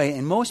by the way,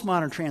 in most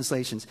modern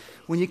translations,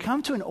 when you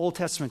come to an Old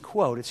Testament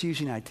quote, it's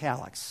usually in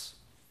italics.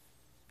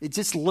 It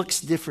just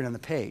looks different on the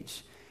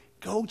page.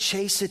 Go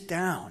chase it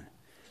down.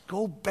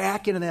 Go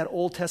back into that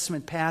Old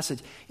Testament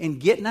passage and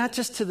get not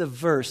just to the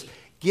verse,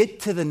 get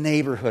to the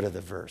neighborhood of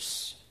the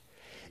verse.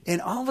 And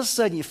all of a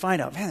sudden you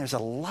find out, man, there's a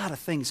lot of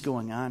things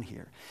going on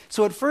here.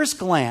 So at first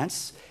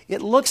glance,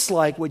 it looks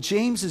like what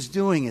James is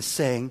doing is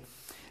saying,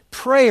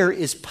 prayer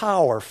is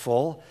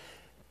powerful.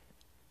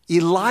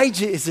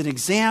 Elijah is an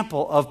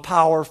example of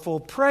powerful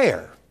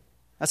prayer.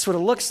 That's what it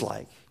looks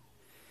like.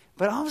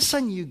 But all of a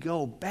sudden you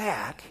go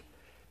back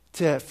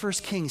to 1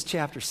 Kings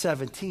chapter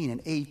 17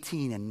 and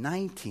 18 and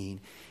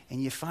 19,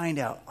 and you find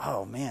out,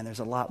 oh man, there's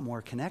a lot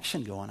more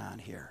connection going on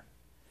here.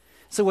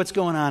 So what's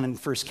going on in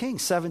 1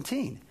 Kings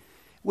 17?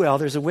 Well,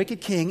 there's a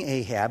wicked king,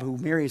 Ahab, who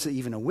marries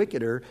even a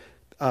wickeder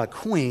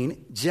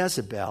queen,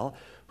 Jezebel,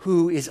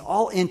 who is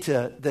all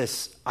into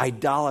this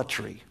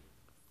idolatry.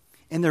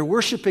 And they're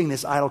worshiping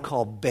this idol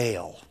called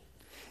Baal.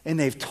 And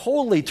they've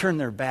totally turned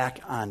their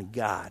back on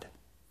God.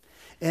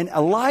 And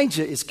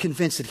Elijah is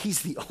convinced that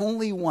he's the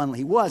only one.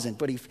 He wasn't,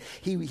 but he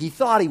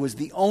thought he was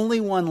the only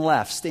one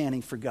left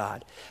standing for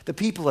God. The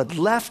people had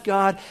left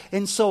God,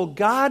 and so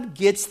God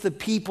gets the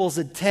people's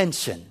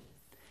attention.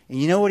 And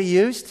you know what he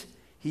used?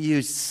 He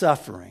used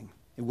suffering.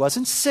 It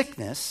wasn't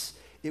sickness,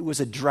 it was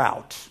a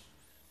drought.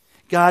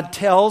 God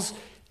tells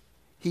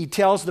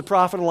the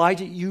prophet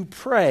Elijah, you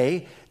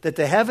pray that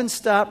the heavens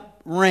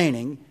stop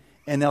raining,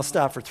 and they'll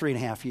stop for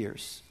 3.5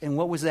 years. And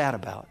what was that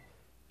about?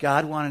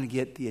 God wanted to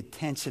get the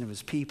attention of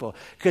his people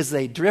because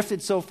they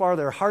drifted so far,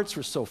 their hearts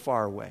were so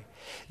far away.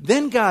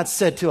 Then God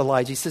said to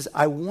Elijah, he says,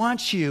 I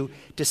want you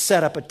to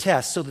set up a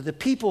test so that the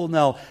people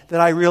know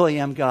that I really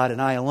am God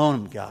and I alone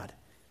am God.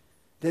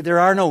 That there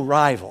are no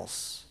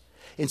rivals.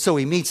 And so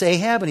he meets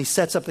Ahab and he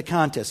sets up the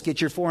contest. Get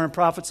your 400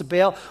 prophets of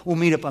Baal, we'll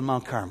meet up on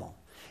Mount Carmel.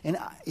 And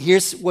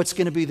here's what's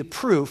going to be the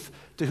proof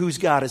to whose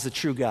God is the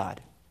true God.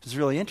 It's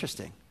really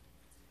interesting.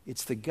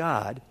 It's the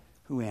God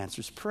who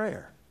answers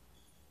prayer.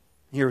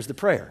 Here's the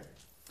prayer.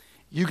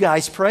 You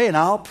guys pray, and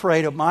I'll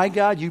pray to my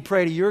God. You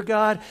pray to your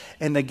God.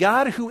 And the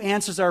God who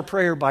answers our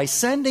prayer by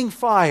sending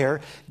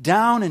fire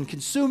down and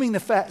consuming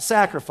the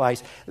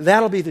sacrifice,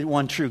 that'll be the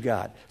one true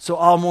God. So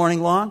all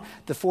morning long,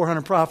 the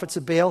 400 prophets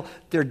of Baal,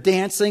 they're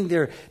dancing,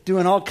 they're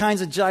doing all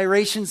kinds of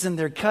gyrations, and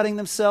they're cutting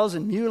themselves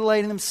and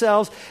mutilating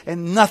themselves,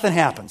 and nothing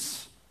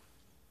happens.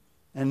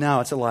 And now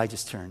it's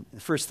Elijah's turn.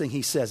 The first thing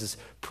he says is,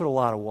 put a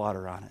lot of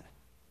water on it.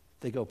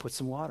 They go, put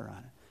some water on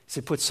it. He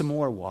said, put some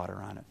more water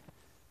on it.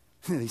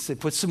 He said,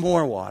 put some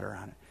more water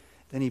on it.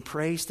 Then he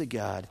prays to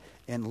God,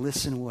 and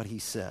listen to what he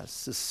says.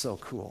 This is so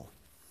cool.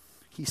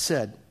 He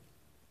said,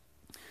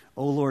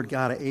 O Lord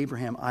God of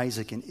Abraham,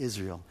 Isaac, and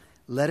Israel,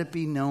 let it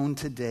be known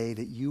today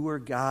that you are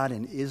God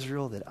in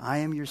Israel, that I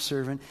am your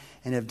servant,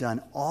 and have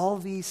done all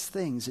these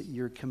things at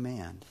your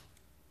command.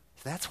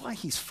 That's why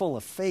he's full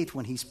of faith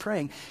when he's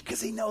praying,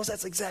 because he knows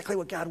that's exactly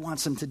what God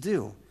wants him to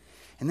do.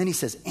 And then he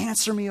says,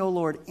 answer me, O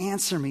Lord,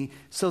 answer me,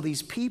 so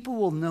these people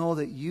will know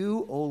that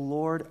you, O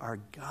Lord, are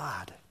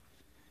God,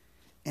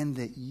 and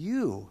that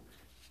you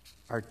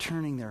are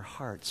turning their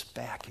hearts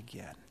back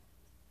again.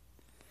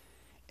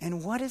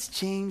 And what does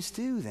James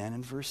do then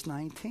in verse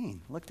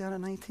 19? Look down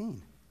at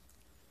 19.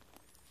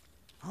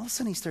 All of a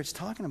sudden he starts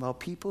talking about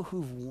people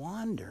who've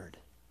wandered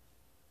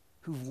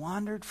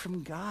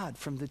from God,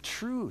 from the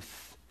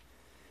truth.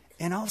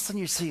 And all of a sudden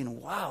you're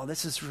saying, wow,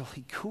 this is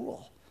really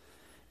cool.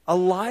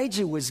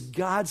 Elijah was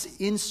God's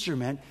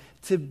instrument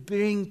to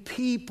bring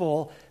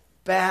people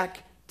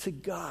back to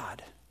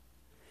God.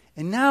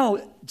 And now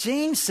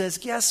James says,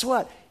 guess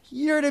what?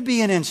 You're to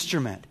be an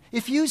instrument.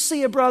 If you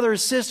see a brother or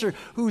sister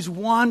who's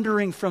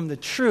wandering from the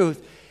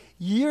truth,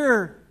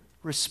 your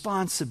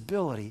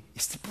responsibility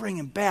is to bring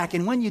him back.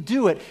 And when you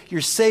do it, you're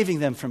saving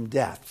them from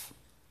death.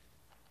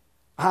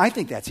 I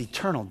think that's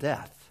eternal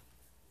death.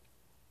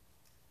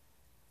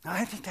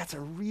 I think that's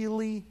a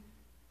really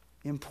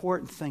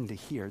important thing to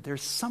hear.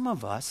 There's some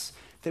of us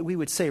that we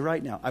would say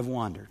right now, I've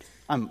wandered.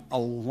 I'm a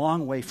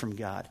long way from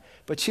God.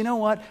 But you know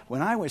what?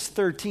 When I was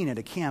 13 at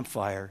a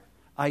campfire,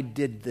 I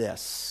did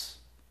this.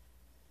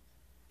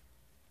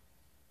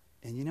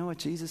 And you know what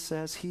Jesus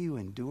says? He who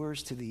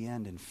endures to the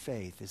end in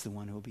faith is the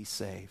one who will be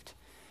saved.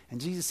 And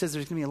Jesus says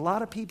there's going to be a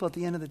lot of people at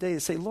the end of the day that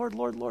say, Lord,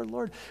 Lord, Lord,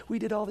 Lord, we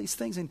did all these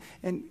things.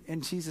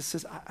 And Jesus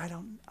says, I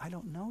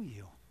don't know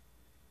you.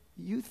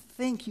 You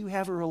think you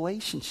have a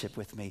relationship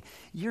with me.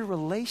 Your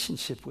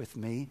relationship with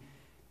me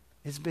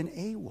has been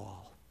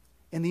AWOL.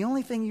 And the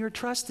only thing you're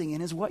trusting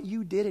in is what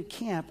you did at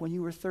camp when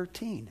you were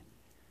 13.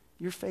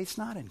 Your faith's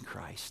not in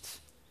Christ.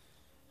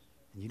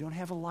 And you don't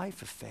have a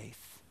life of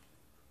faith.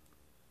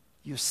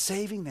 You're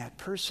saving that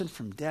person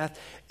from death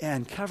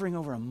and covering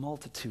over a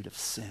multitude of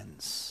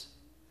sins.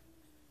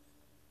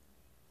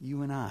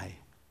 You and I,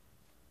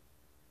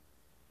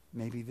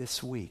 maybe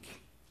this week,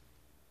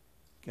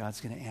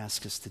 God's going to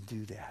ask us to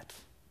do that.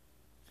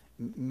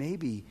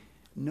 Maybe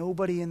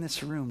nobody in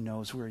this room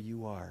knows where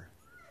you are,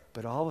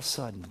 but all of a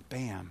sudden,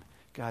 bam,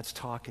 God's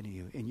talking to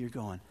you, and you're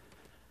going,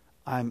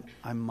 I'm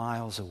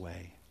miles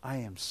away. I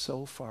am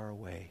so far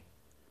away.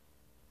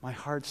 My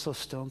heart's so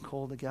stone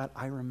cold to God.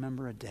 I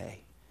remember a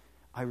day.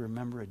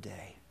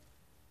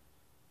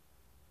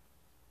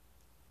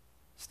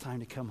 It's time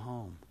to come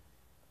home.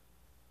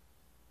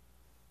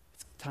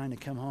 It's time to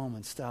come home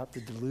and stop the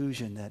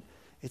delusion that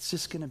it's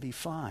just going to be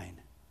fine.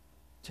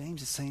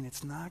 James is saying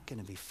it's not going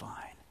to be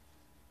fine.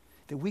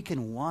 That we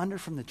can wander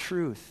from the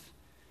truth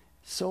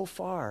so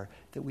far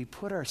that we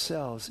put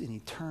ourselves in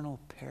eternal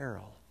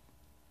peril.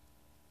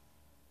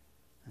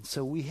 And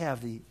so we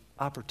have the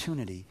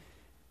opportunity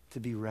to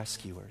be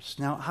rescuers.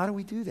 Now, how do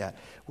we do that?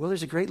 Well,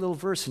 there's a great little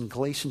verse in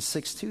Galatians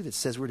 6:2 that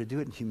says we're to do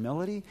it in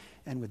humility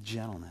and with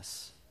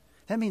gentleness.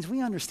 That means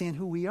we understand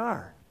who we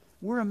are.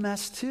 We're a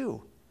mess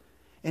too.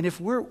 And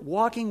if we're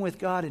walking with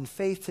God in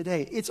faith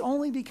today, it's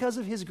only because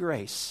of his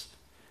grace,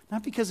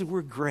 not because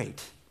we're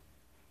great.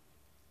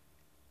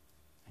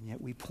 And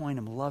yet we point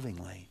him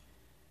lovingly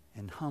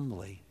and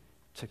humbly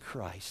to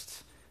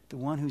Christ, the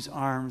one whose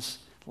arms,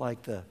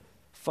 like the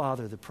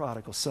father, the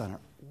prodigal son, are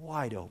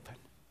wide open.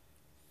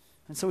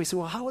 And so we say,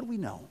 well, how would we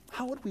know?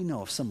 How would we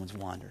know if someone's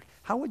wandered?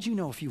 How would you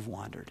know if you've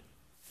wandered?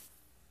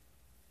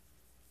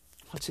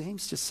 Well,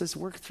 James just says,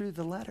 work through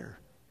the letter.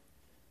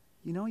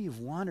 You know you've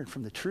wandered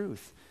from the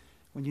truth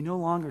when you no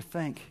longer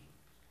think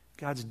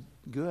God's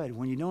good,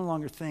 when you no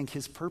longer think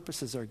his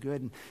purposes are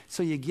good. And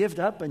so you give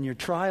up on your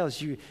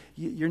trials.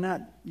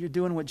 You're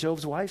doing what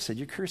Job's wife said.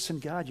 You're cursing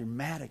God. You're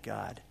mad at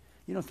God.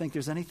 You don't think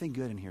there's anything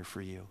good in here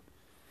for you.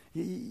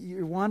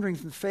 You're wandering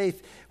from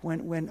faith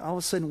when all of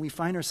a sudden we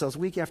find ourselves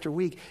week after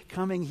week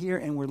coming here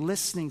and we're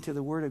listening to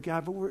the word of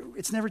God, but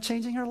it's never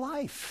changing our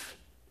life.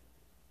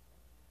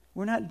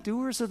 We're not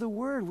doers of the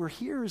word. We're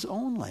hearers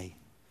only.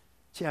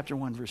 Chapter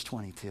 1, verse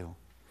 22.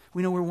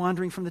 We know we're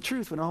wandering from the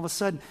truth when all of a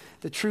sudden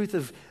the truth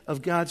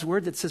of God's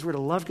word that says we're to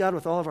love God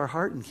with all of our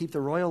heart and keep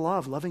the royal law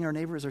of loving our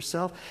neighbor as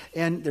ourselves.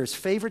 And there's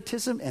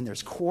favoritism and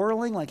there's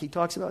quarreling like he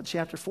talks about in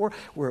chapter 4.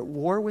 We're at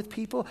war with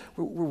people.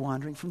 We're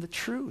wandering from the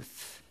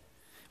truth.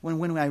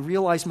 When I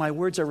realize my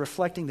words are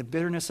reflecting the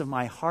bitterness of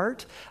my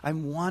heart,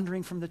 I'm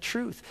wandering from the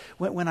truth.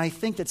 When I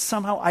think that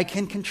somehow I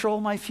can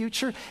control my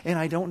future and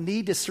I don't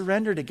need to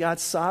surrender to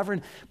God's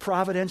sovereign,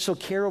 providential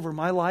care over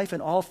my life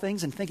and all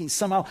things and thinking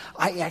somehow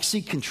I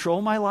actually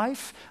control my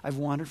life, I've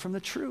wandered from the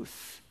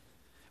truth.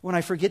 When I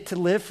forget to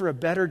live for a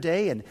better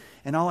day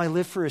and all I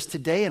live for is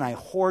today and I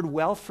hoard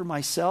wealth for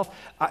myself,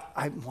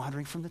 I'm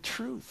wandering from the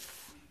truth.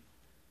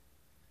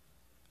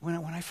 When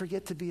I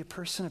forget to be a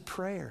person of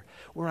prayer,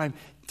 where I'm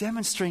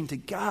demonstrating to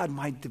God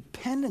my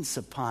dependence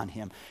upon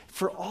him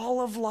for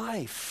all of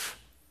life,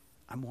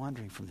 I'm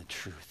wandering from the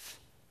truth.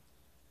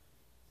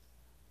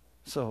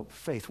 So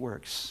faith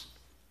works.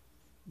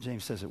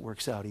 James says it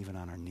works out even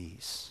on our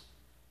knees.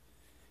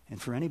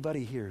 And for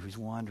anybody here who's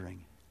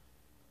wandering,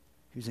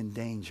 who's in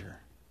danger,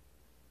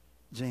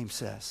 James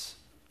says,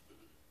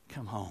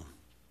 come home.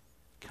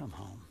 Come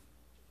home.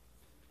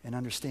 And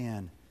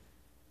understand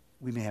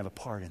we may have a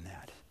part in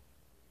that.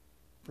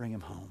 Bring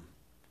him home.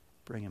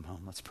 Bring him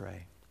home. Let's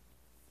pray.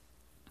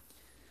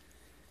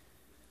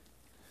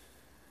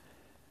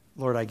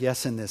 Lord, I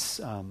guess in this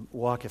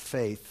walk of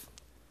faith,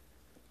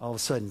 all of a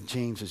sudden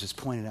James has just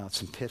pointed out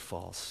some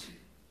pitfalls,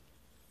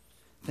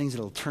 things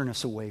that will turn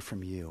us away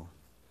from you.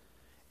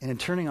 And in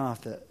turning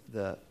off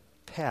the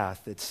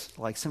path, it's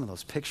like some of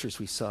those pictures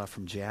we saw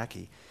from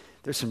Jackie.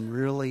 There's some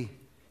really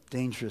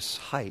dangerous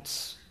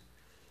heights,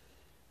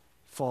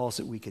 falls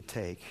that we could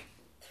take.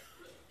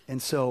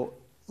 And so,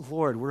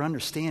 Lord, we're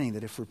understanding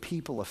that if we're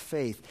people of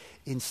faith,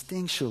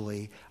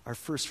 instinctually, our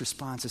first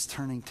response is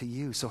turning to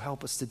you. So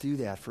help us to do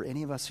that for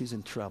any of us who's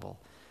in trouble,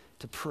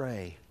 to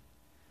pray.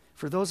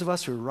 For those of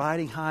us who are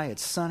riding high,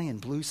 it's sunny and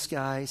blue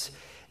skies,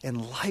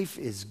 and life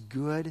is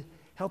good.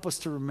 Help us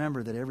to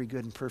remember that every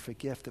good and perfect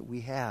gift that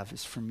we have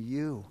is from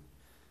you,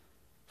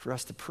 for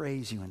us to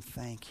praise you and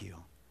thank you.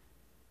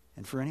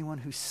 And for anyone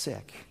who's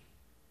sick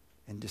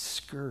and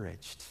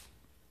discouraged,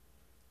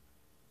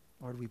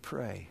 Lord, we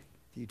pray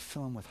that you'd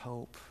fill them with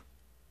hope.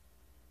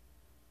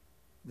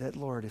 That,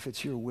 Lord, if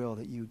it's your will,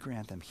 that you would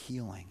grant them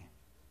healing.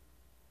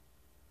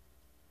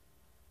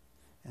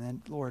 And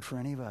then, Lord, for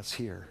any of us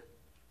here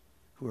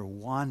who are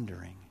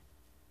wandering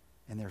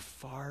and they're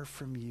far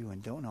from you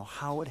and don't know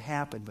how it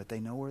happened, but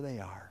they know where they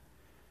are,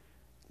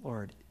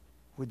 Lord,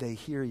 would they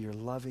hear your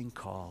loving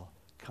call,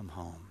 come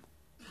home?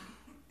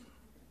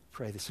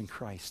 Pray this in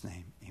Christ's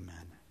name.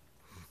 Amen.